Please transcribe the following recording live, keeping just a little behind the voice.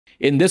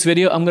In this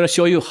video, I'm going to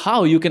show you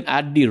how you can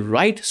add the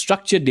right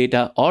structured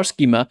data or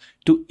schema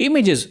to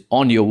images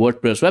on your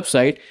WordPress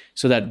website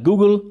so that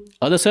Google,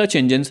 other search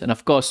engines, and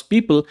of course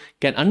people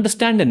can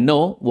understand and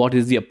know what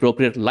is the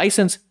appropriate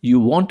license you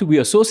want to be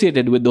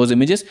associated with those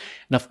images,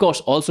 and of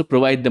course also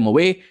provide them a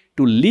way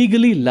to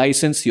legally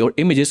license your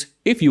images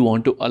if you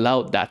want to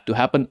allow that to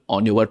happen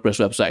on your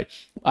WordPress website.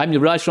 I'm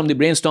Yuvraj from the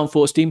Brainstorm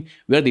Force team.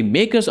 We're the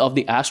makers of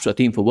the Astra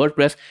theme for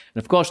WordPress,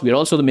 and of course we're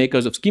also the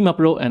makers of Schema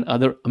Pro and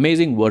other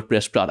amazing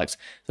WordPress products.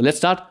 So let's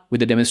start with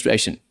the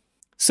demonstration.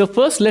 So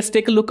first, let's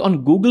take a look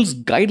on Google's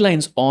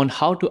guidelines on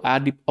how to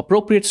add the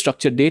appropriate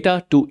structured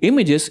data to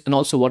images, and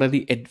also what are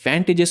the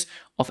advantages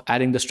of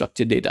adding the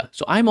structured data.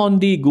 So I'm on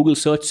the Google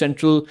Search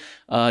Central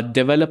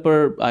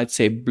developer, I'd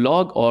say,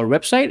 blog or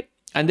website.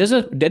 And there's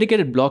a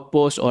dedicated blog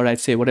post, or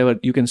I'd say whatever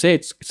you can say,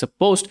 it's a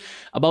post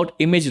about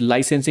image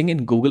licensing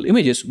in Google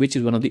Images, which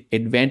is one of the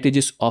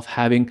advantages of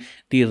having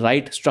the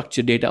right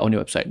structured data on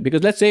your website.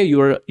 Because let's say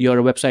you're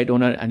a website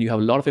owner and you have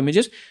a lot of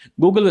images,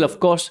 Google will of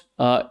course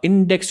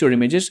index your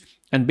images,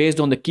 and based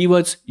on the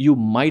keywords you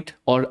might,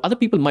 or other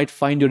people might,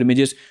 find your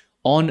images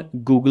on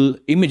Google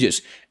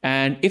Images.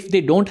 And if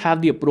they don't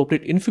have the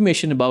appropriate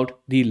information about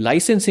the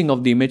licensing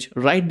of the image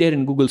right there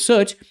in Google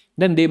search,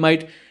 then they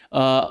might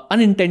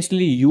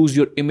unintentionally use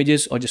your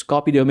images, or just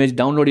copy the image,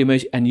 download the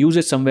image and use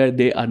it somewhere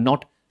they are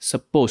not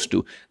supposed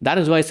to. That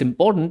is why it's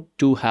important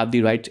to have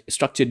the right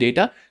structured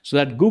data so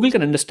that Google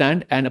can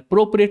understand and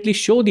appropriately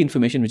show the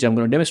information, which I'm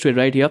going to demonstrate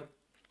right here,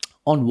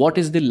 on what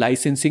is the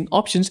licensing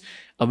options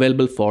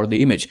available for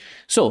the image.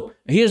 So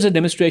here's a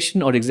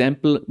demonstration or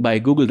example by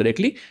Google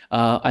directly.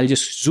 I'll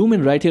just zoom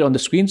in right here on the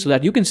screen so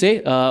that you can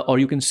say, or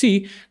you can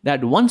see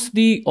that once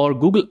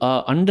Google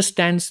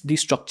understands the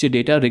structured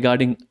data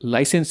regarding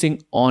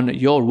licensing on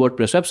your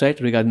WordPress website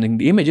regarding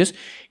the images,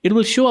 it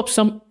will show up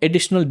some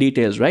additional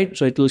details, right?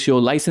 So it will show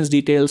license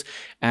details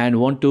and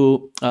want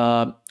to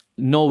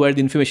know where the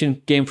information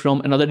came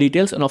from and other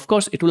details. And of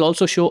course, it will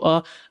also show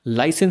a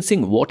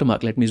licensing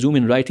watermark. Let me zoom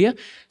in right here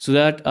so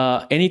that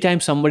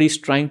anytime somebody is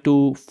trying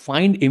to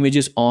find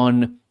images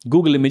on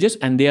Google Images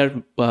and they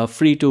are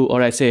free to,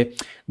 or I say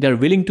they're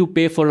willing to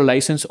pay for a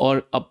license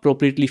or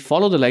appropriately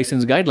follow the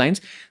license guidelines,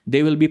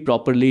 they will be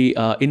properly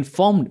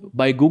informed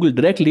by Google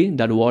directly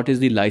that what is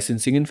the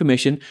licensing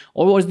information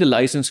or what is the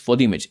license for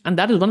the image. And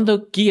that is one of the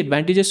key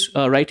advantages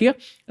right here.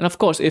 And of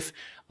course, if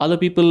other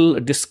people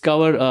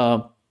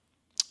discover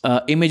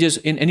images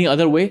in any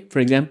other way, for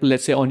example,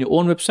 let's say on your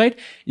own website,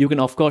 you can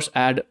of course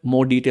add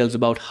more details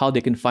about how they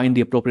can find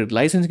the appropriate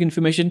licensing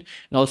information,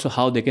 and also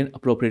how they can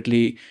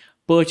appropriately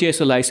purchase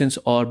a license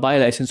or buy a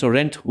license or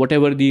rent,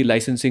 whatever the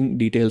licensing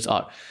details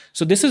are.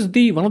 So this is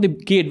one of the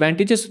key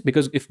advantages,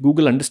 because if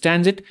Google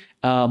understands it,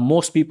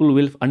 most people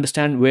will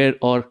understand where,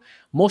 or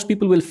most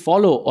people will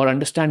follow or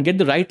understand, get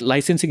the right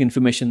licensing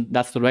information,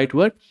 that's the right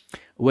word,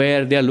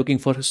 where they are looking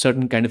for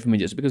certain kind of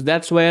images, because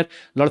that's where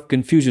a lot of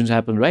confusions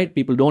happen, right?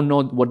 People don't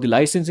know what the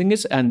licensing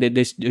is and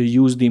they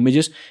use the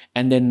images,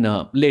 and then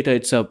later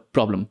it's a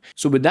problem.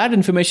 So with that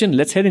information,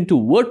 let's head into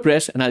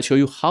WordPress and I'll show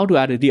you how to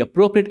add the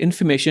appropriate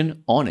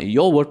information on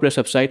your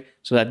WordPress website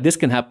so that this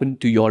can happen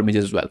to your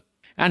images as well.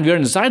 And we're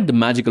inside the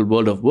magical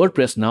world of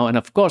WordPress now. And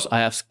of course, I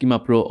have Schema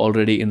Pro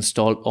already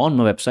installed on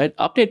my website,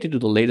 updated to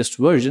the latest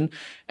version.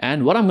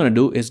 And what I'm going to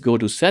do is go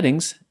to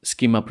Settings,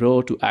 Schema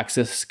Pro, to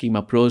access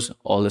Schema Pro's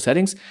all the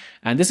settings.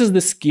 And this is the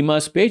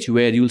schemas page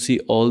where you'll see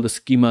all the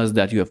schemas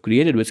that you have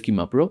created with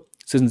Schema Pro.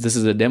 Since this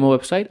is a demo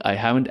website, I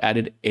haven't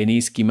added any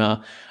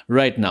schema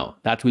right now.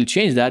 That will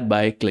change that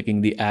by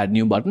clicking the Add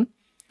New button.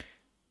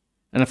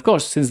 And of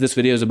course, since this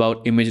video is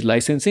about image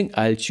licensing,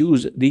 I'll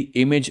choose the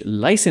image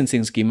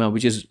licensing schema,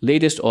 which is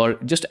latest or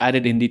just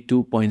added in the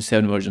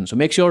 2.7 version. So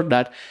make sure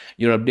that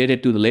you're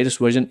updated to the latest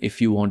version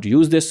if you want to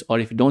use this, or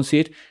if you don't see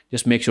it,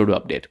 just make sure to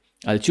update.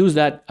 I'll choose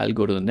that. I'll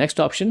go to the next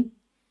option.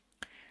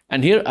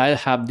 And here I'll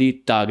have the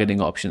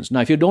targeting options. Now,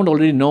 if you don't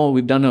already know,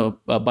 we've done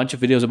a bunch of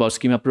videos about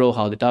Schema Pro,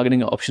 how the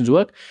targeting options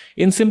work.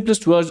 In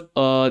simplest words,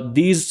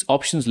 these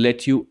options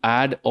let you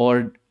add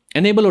or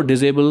enable or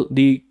disable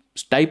the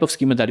type of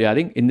schema that you're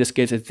adding. In this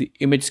case, it's the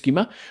image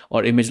schema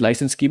or image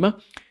license schema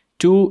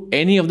to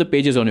any of the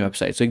pages on your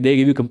website. So they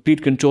give you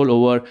complete control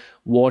over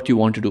what you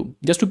want to do.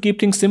 Just to keep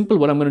things simple,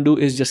 what I'm going to do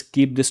is just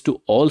keep this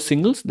to all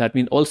singles. That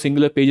means all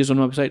singular pages on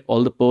my website,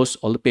 all the posts,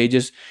 all the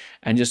pages,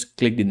 and just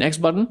click the next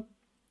button.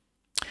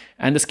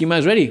 And the schema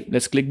is ready.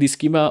 Let's click the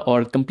schema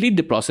or complete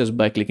the process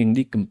by clicking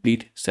the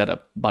complete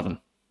setup button.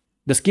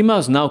 The schema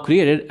is now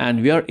created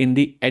and we are in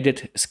the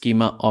edit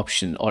schema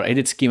option or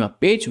edit schema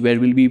page, where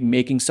we'll be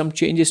making some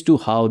changes to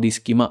how the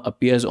schema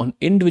appears on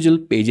individual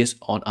pages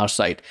on our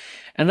site.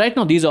 And right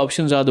now these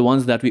options are the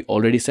ones that we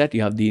already set.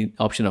 You have the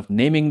option of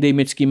naming the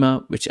image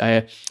schema, which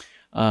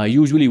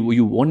usually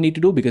you won't need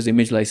to do, because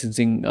image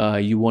licensing,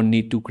 you won't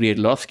need to create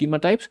a lot of schema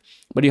types,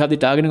 but you have the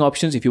targeting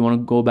options if you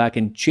want to go back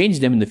and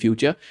change them in the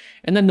future.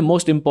 And then the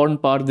most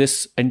important part of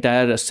this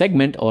entire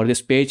segment or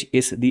this page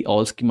is the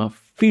all schema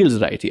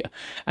fields right here.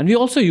 And we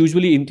also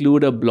usually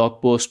include a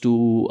blog post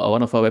to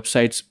one of our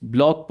websites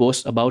blog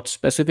posts about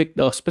specific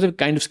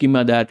kind of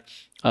schema that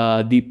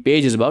the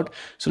page is about.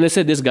 So let's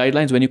say this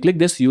guidelines, when you click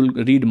this, you'll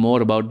read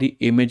more about the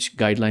image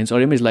guidelines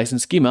or image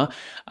license schema.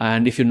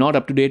 And if you're not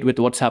up to date with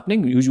what's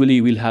happening,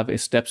 usually we'll have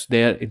steps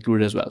there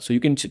included as well. So you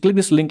can click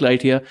this link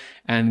right here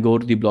and go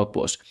to the blog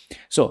post.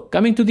 So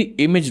coming to the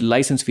image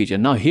license feature.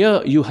 Now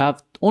here you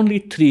have only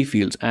 3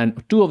 fields,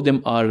 and 2 of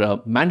them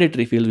are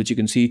mandatory fields, which you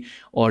can see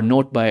or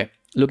note by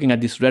looking at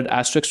this red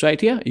asterisk right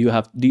here. You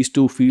have these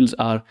 2 fields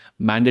are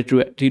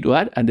mandatory to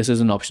add, and this is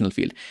an optional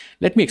field.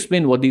 Let me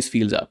explain what these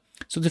fields are.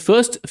 So the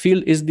first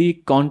field is the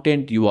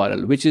content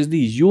URL, which is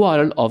the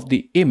URL of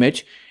the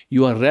image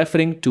you are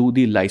referring to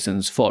the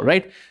license for,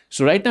 right?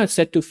 So right now it's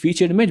set to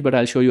featured image, but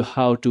I'll show you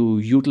how to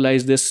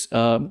utilize this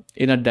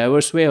in a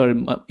diverse way or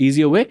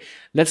easier way.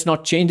 Let's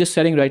not change this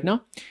setting right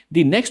now.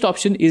 The next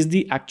option is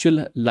the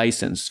actual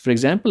license. For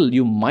example,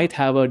 you might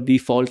have a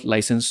default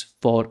license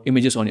for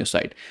images on your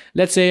site.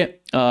 Let's say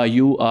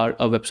you are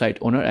a website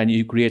owner and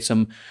you create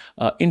some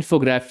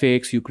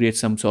infographics, you create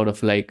some sort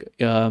of like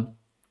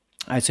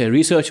I'd say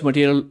research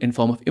material in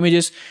form of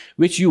images,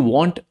 which you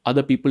want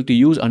other people to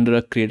use under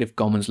a Creative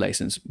Commons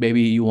license.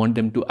 Maybe you want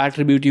them to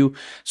attribute you.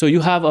 So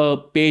you have a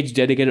page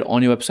dedicated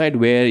on your website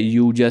where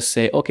you just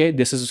say, okay,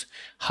 this is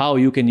how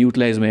you can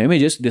utilize my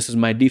images. This is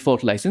my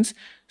default license.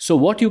 So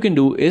what you can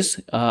do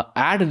is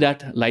add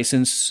that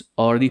license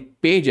or the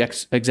page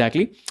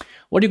exactly.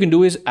 What you can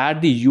do is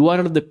add the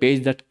URL of the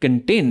page that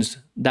contains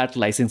that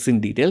licensing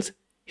details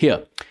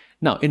here.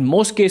 Now, in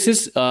most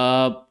cases,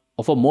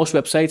 for most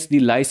websites, the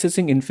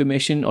licensing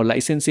information or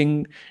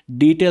licensing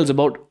details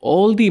about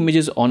all the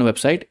images on a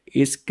website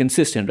is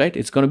consistent, right?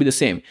 It's going to be the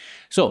same.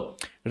 So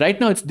right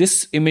now it's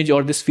this image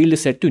or this field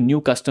is set to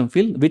new custom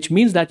field, which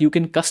means that you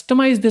can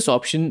customize this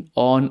option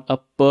on a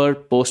per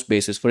post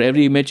basis. For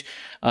every image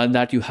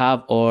that you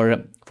have,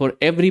 or for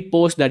every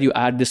post that you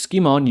add this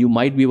schema on, you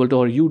might be able to,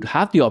 or you'd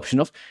have the option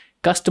of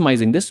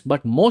customizing this,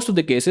 but most of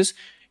the cases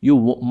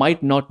you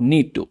might not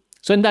need to.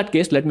 So in that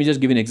case, let me just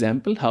give you an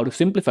example how to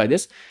simplify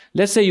this.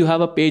 Let's say you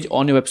have a page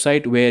on your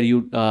website where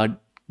you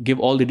give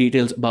all the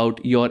details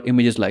about your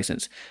images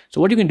license. So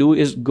what you can do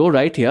is go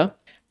right here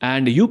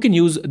and you can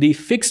use the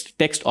fixed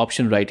text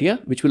option right here,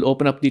 which will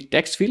open up the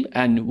text field.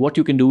 And what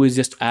you can do is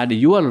just add a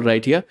URL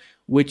right here,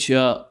 which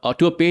to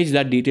a page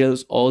that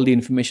details all the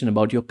information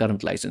about your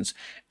current license.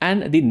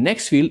 And the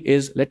next field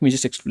is, let me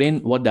just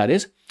explain what that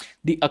is,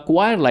 the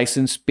acquire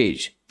license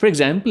page. For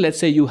example, let's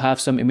say you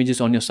have some images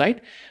on your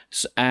site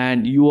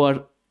and you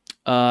are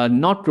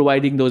not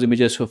providing those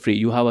images for free.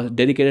 You have a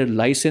dedicated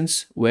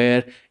license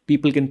where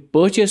people can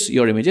purchase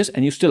your images,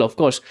 and you still, of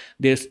course,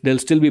 they'll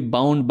still be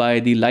bound by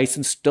the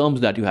license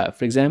terms that you have.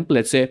 For example,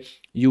 let's say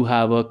you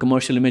have a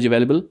commercial image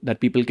available that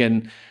people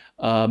can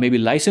maybe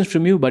license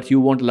from you, but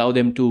you won't allow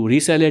them to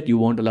resell it. You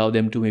won't allow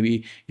them to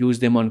maybe use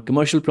them on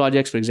commercial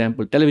projects, for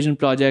example, television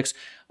projects.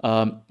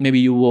 Maybe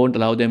you won't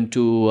allow them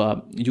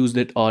to use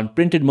it on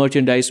printed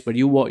merchandise, but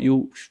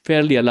you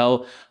fairly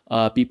allow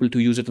people to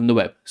use it on the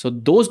web. So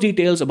those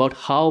details about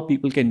how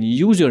people can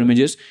use your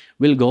images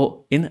will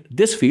go in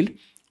this field.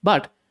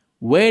 But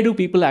where do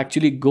people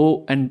actually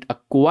go and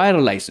acquire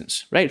a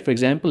license, right? For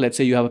example, let's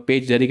say you have a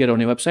page dedicated on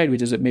your website,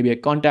 which is maybe a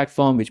contact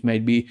form, which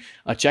might be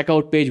a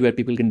checkout page where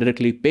people can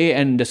directly pay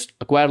and just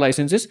acquire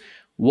licenses.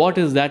 What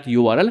is that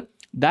URL?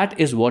 That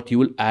is what you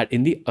will add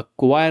in the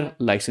acquire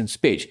license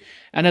page.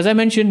 And as I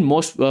mentioned,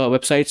 most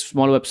websites,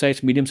 small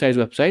websites, medium-sized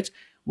websites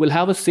will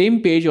have a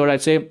same page, or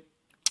I'd say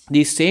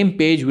the same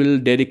page will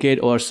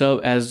dedicate or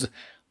serve as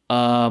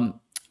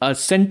a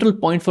central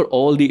point for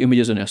all the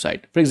images on your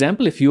site. For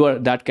example, if you are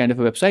that kind of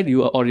a website,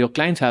 you or your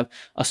clients have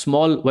a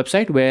small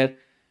website where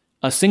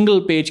a single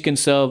page can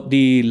serve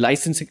the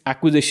licensing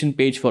acquisition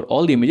page for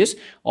all the images,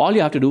 all you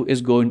have to do is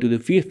go into the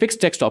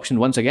fixed text option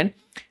once again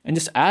and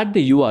just add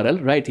the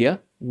URL right here,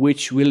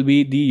 which will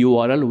be the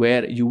URL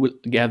where you will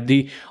have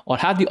the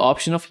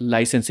option of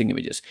licensing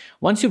images.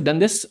 Once you've done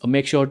this,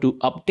 make sure to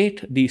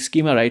update the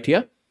schema right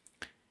here.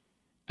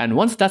 And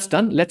once that's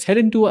done, let's head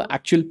into an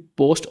actual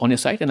post on your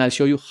site and I'll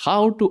show you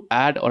how to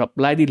add or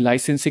apply the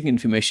licensing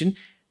information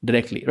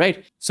directly,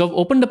 right? So I've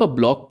opened up a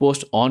blog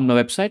post on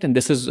my website, and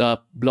this is a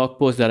blog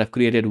post that I've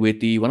created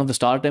with one of the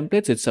star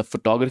templates. It's a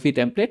photography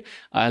template.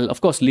 I'll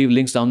of course leave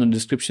links down in the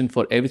description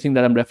for everything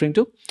that I'm referring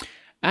to.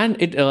 And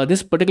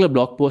this particular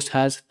blog post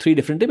has 3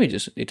 different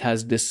images. It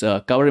has this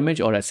cover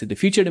image, or I say the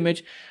featured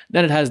image.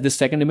 Then it has this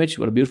second image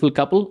with a beautiful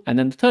couple. And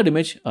then the third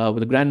image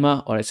with a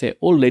grandma, or I say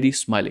old lady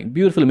smiling.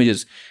 Beautiful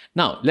images.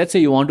 Now, let's say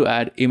you want to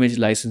add image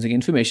licensing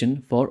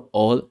information for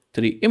all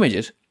 3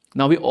 images.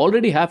 Now, we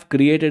already have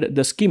created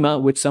the schema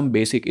with some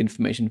basic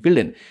information filled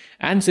in.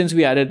 And since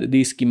we added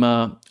the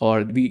schema,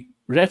 or we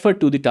refer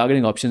to the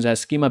targeting options as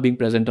schema being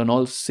present on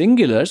all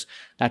singulars,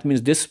 that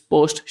means this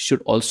post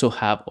should also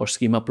have, or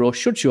schema pro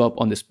should show up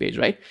on this page,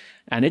 right?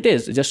 And it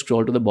is. Just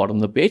scroll to the bottom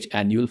of the page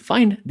and you'll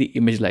find the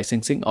image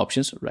licensing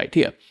options right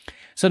here.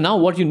 So now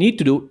what you need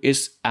to do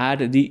is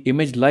add the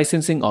image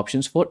licensing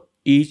options for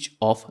each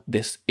of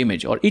this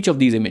image, or each of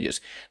these images.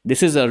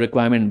 This is a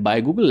requirement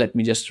by Google. Let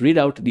me just read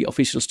out the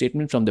official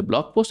statement from the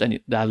blog post, and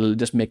that will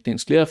just make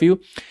things clear for you.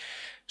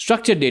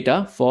 structured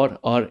data for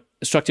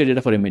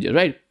images,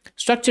 right?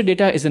 Structured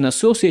data is an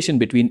association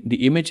between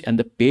the image and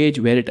the page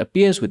where it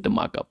appears with the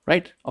markup,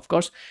 right? Of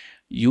course,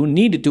 you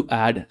need to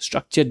add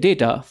structured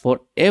data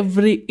for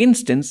every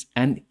instance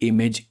an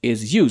image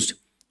is used,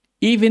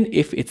 even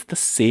if it's the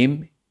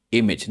same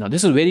image. Now,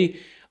 this is very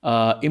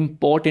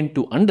important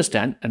to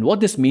understand. And what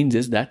this means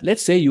is that,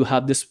 let's say you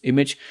have this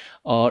image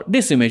or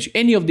this image,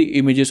 any of the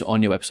images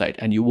on your website,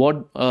 and you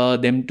want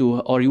them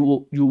to, or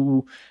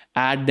you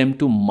add them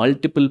to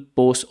multiple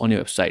posts on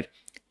your website.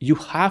 You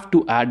have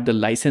to add the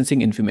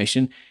licensing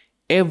information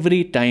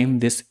every time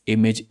this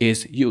image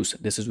is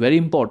used. This is very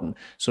important.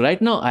 So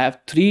right now I have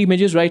 3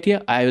 images right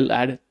here. I will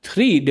add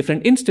 3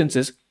 different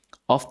instances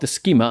of the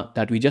schema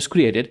that we just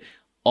created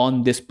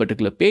on this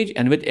particular page.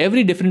 And with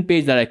every different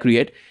page that I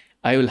create,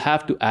 I will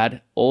have to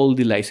add all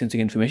the licensing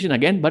information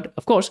again. But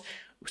of course,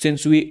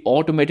 since we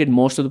automated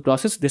most of the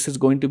process, this is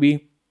going to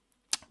be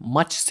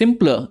much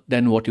simpler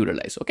than what you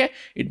realize. Okay,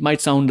 it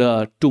might sound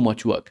too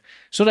much work.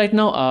 So right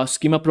now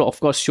Schema Pro of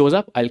course shows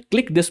up. I'll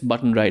click this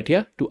button right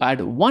here to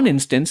add one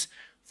instance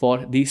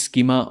for the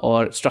schema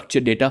or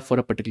structured data for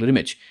a particular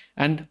image.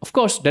 And of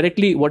course,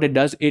 directly what it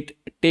does, it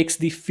takes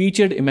the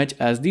featured image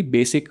as the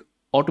basic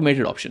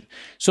automated option.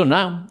 So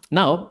now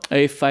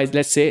if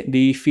let's say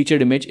the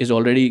featured image is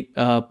already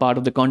part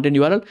of the content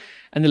URL,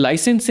 and the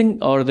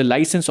licensing or the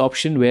license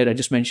option where I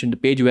just mentioned the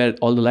page where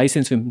all the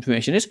license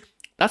information is,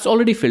 that's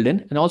already filled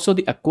in, and also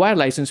the acquire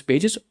license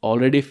page is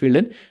already filled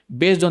in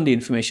based on the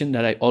information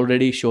that I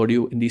already showed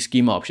you in the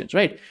schema options,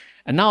 right?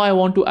 And now I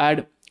want to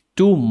add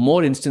 2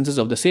 more instances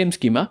of the same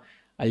schema.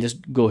 I'll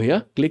just go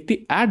here, click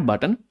the add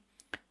button,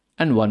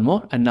 and 1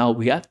 more, and now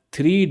we have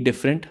 3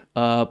 different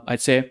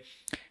I'd say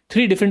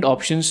 3 different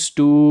options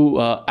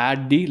to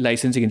add the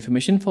licensing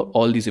information for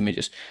all these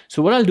images.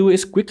 So what I'll do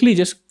is quickly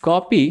just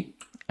copy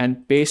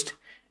and paste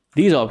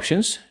these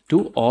options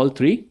to all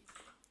 3,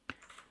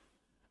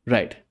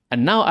 right?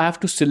 And now I have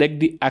to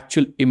select the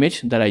actual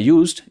image that I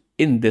used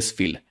in this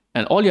field.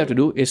 And all you have to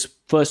do is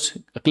first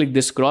click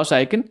this cross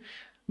icon,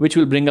 which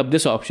will bring up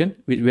this option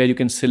where you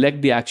can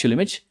select the actual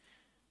image.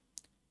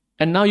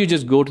 And now you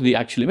just go to the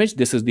actual image.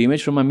 This is the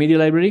image from my media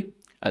library.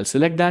 I'll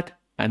select that,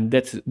 and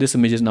this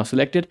image is now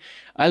selected.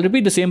 I'll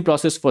repeat the same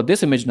process for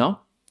this image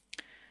now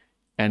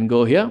and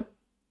go here.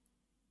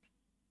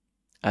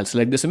 I'll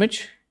select this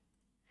image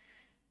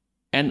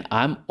and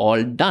I'm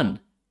all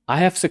done. I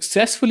have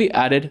successfully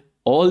added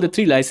all the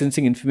 3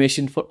 licensing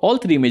information for all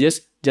 3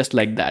 images just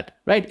like that,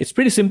 right? It's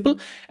pretty simple,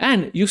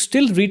 and you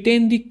still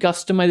retain the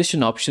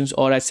customization options,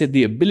 or I said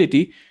the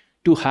ability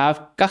to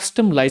have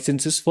custom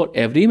licenses for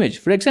every image.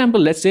 For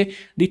example, let's say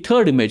the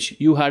 3rd image,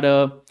 you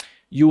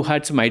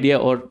had some idea,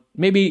 or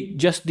maybe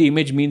just the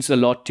image means a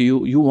lot to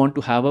you. You want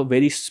to have a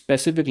very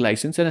specific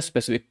license and a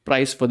specific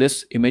price for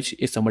this image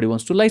if somebody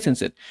wants to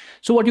license it.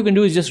 So what you can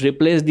do is just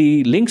replace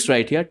the links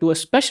right here to a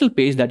special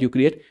page that you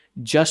create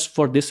just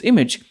for this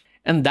image.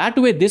 And that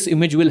way, this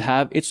image will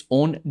have its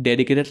own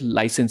dedicated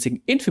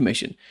licensing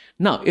information.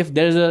 Now, if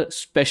there's a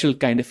special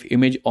kind of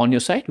image on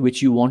your site,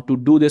 which you want to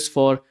do this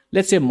for,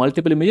 let's say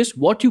multiple images,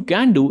 what you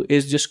can do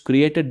is just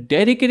create a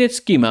dedicated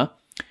schema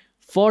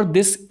for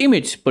this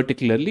image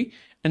particularly,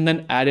 and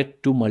then add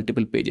it to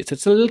multiple pages.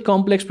 It's a little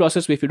complex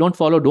process. If you don't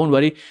follow, don't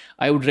worry.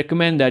 I would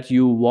recommend that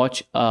you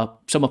watch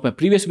some of my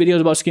previous videos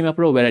about Schema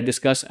Pro, where I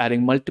discuss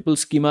adding multiple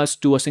schemas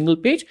to a single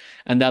page,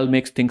 and that'll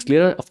make things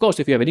clearer. Of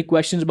course, if you have any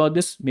questions about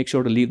this, make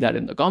sure to leave that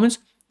in the comments.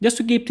 Just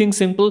to keep things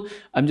simple,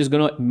 I'm just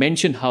going to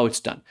mention how it's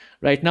done.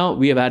 Right now,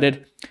 we have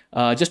added,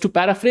 just to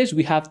paraphrase,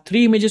 we have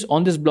 3 images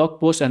on this blog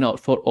post, and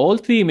for all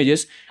 3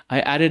 images,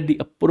 I added the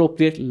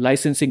appropriate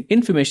licensing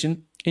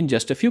information in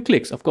just a few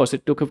clicks. Of course,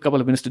 it took a couple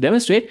of minutes to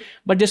demonstrate,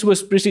 but this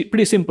was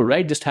pretty simple,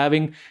 right? Just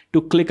having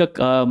to click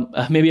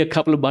maybe a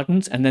couple of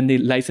buttons, and then the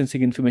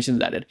licensing information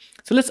is added.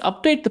 So let's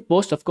update the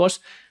post, of course,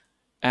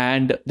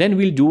 and then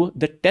we'll do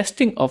the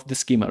testing of the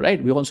schema,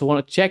 right? We also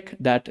want to check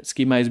that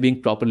schema is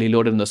being properly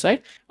loaded on the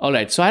site. All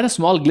right, so I had a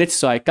small glitch,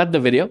 so I cut the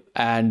video,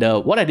 and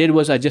what I did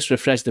was I just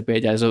refreshed the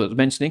page as I was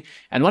mentioning.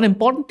 And one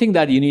important thing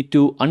that you need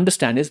to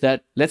understand is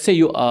that, let's say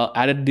you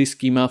added the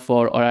schema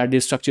or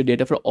added structured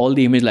data for all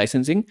the image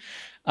licensing,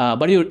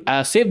 but you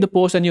save the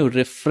post and you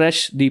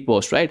refresh the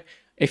post, right?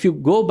 If you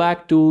go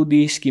back to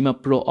the Schema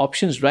Pro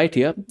options right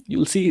here,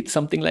 you'll see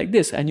something like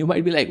this, and you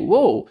might be like,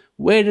 whoa,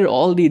 where did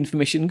all the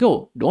information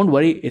go? Don't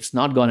worry, it's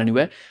not gone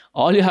anywhere.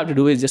 All you have to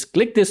do is just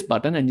click this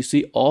button, and you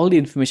see all the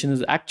information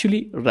is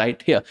actually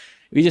right here.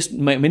 We just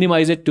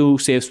minimize it to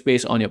save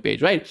space on your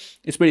page, right?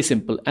 It's pretty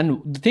simple.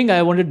 And the thing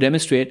I wanted to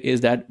demonstrate is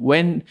that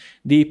when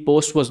the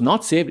post was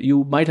not saved,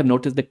 you might have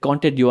noticed the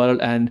content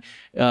URL and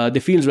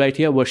the fields right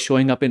here were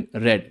showing up in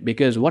red,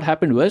 because what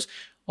happened was,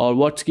 or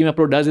what Schema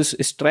Pro does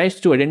is tries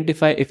to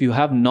identify if you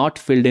have not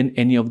filled in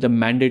any of the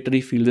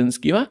mandatory fields in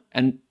schema,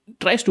 and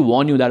tries to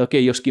warn you that, okay,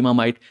 your schema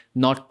might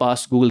not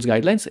pass Google's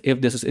guidelines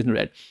if this is in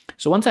red.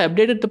 So once I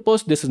updated the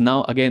post, this is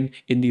now again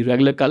in the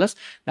regular colors.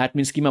 That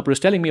means Schema Pro is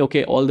telling me,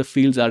 okay, all the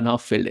fields are now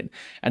filled in.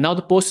 And now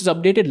the post is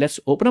updated. Let's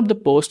open up the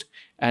post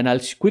and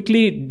I'll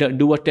quickly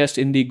do a test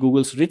in the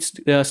Google's rich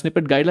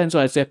snippet guidelines. So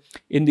I'll say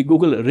in the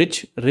Google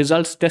rich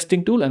results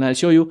testing tool, and I'll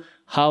show you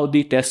how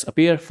the tests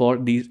appear for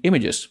these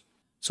images.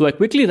 So I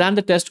quickly ran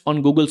the test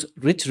on Google's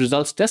rich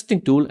results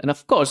testing tool, and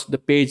of course the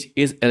page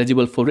is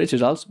eligible for rich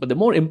results. But the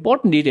more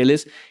important detail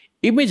is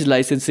image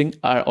licensing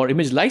or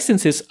image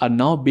licenses are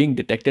now being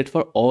detected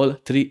for all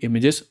 3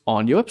 images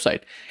on your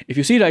website. If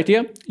you see right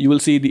here, you will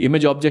see the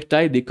image object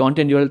type, the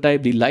content URL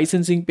type, the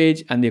licensing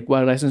page, and the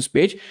acquire license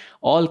page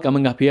all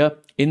coming up here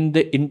in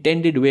the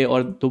intended way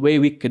or the way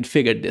we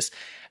configured this.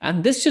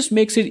 And this just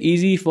makes it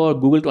easy for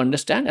Google to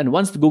understand. And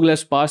once Google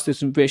has passed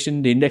this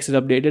information, the index is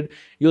updated,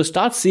 you'll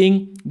start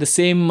seeing the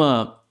same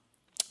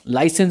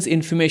license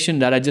information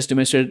that I just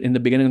demonstrated in the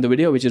beginning of the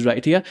video, which is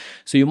right here.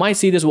 So you might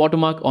see this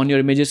watermark on your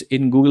images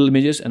in Google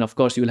Images, and of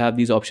course you'll have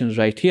these options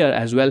right here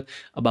as well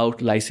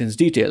about license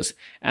details.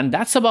 And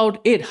that's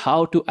about it,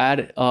 how to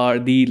add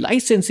the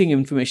licensing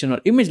information or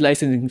image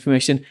licensing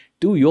information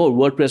to your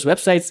WordPress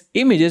website's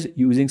images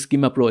using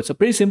Schema Pro. It's a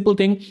pretty simple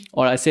thing,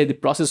 or I say the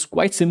process is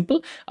quite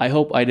simple. I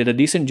hope I did a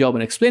decent job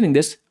in explaining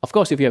this. Of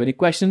course, if you have any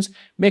questions,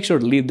 make sure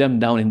to leave them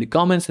down in the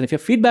comments. And if you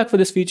have feedback for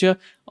this feature,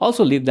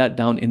 also leave that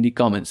down in the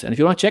comments. And if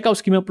you want to check out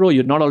Schema Pro,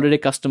 you're not already a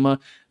customer,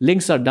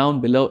 links are down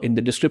below in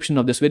the description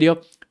of this video.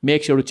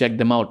 Make sure to check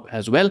them out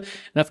as well.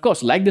 And of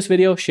course, like this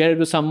video, share it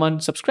with someone,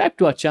 subscribe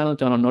to our channel,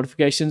 turn on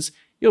notifications.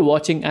 You're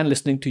watching and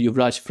listening to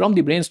Yuvraj from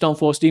the Brainstorm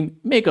Force team,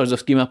 makers of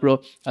Schema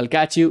Pro. I'll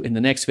catch you in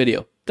the next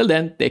video. Till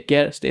then, take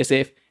care, stay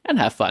safe, and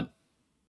have fun.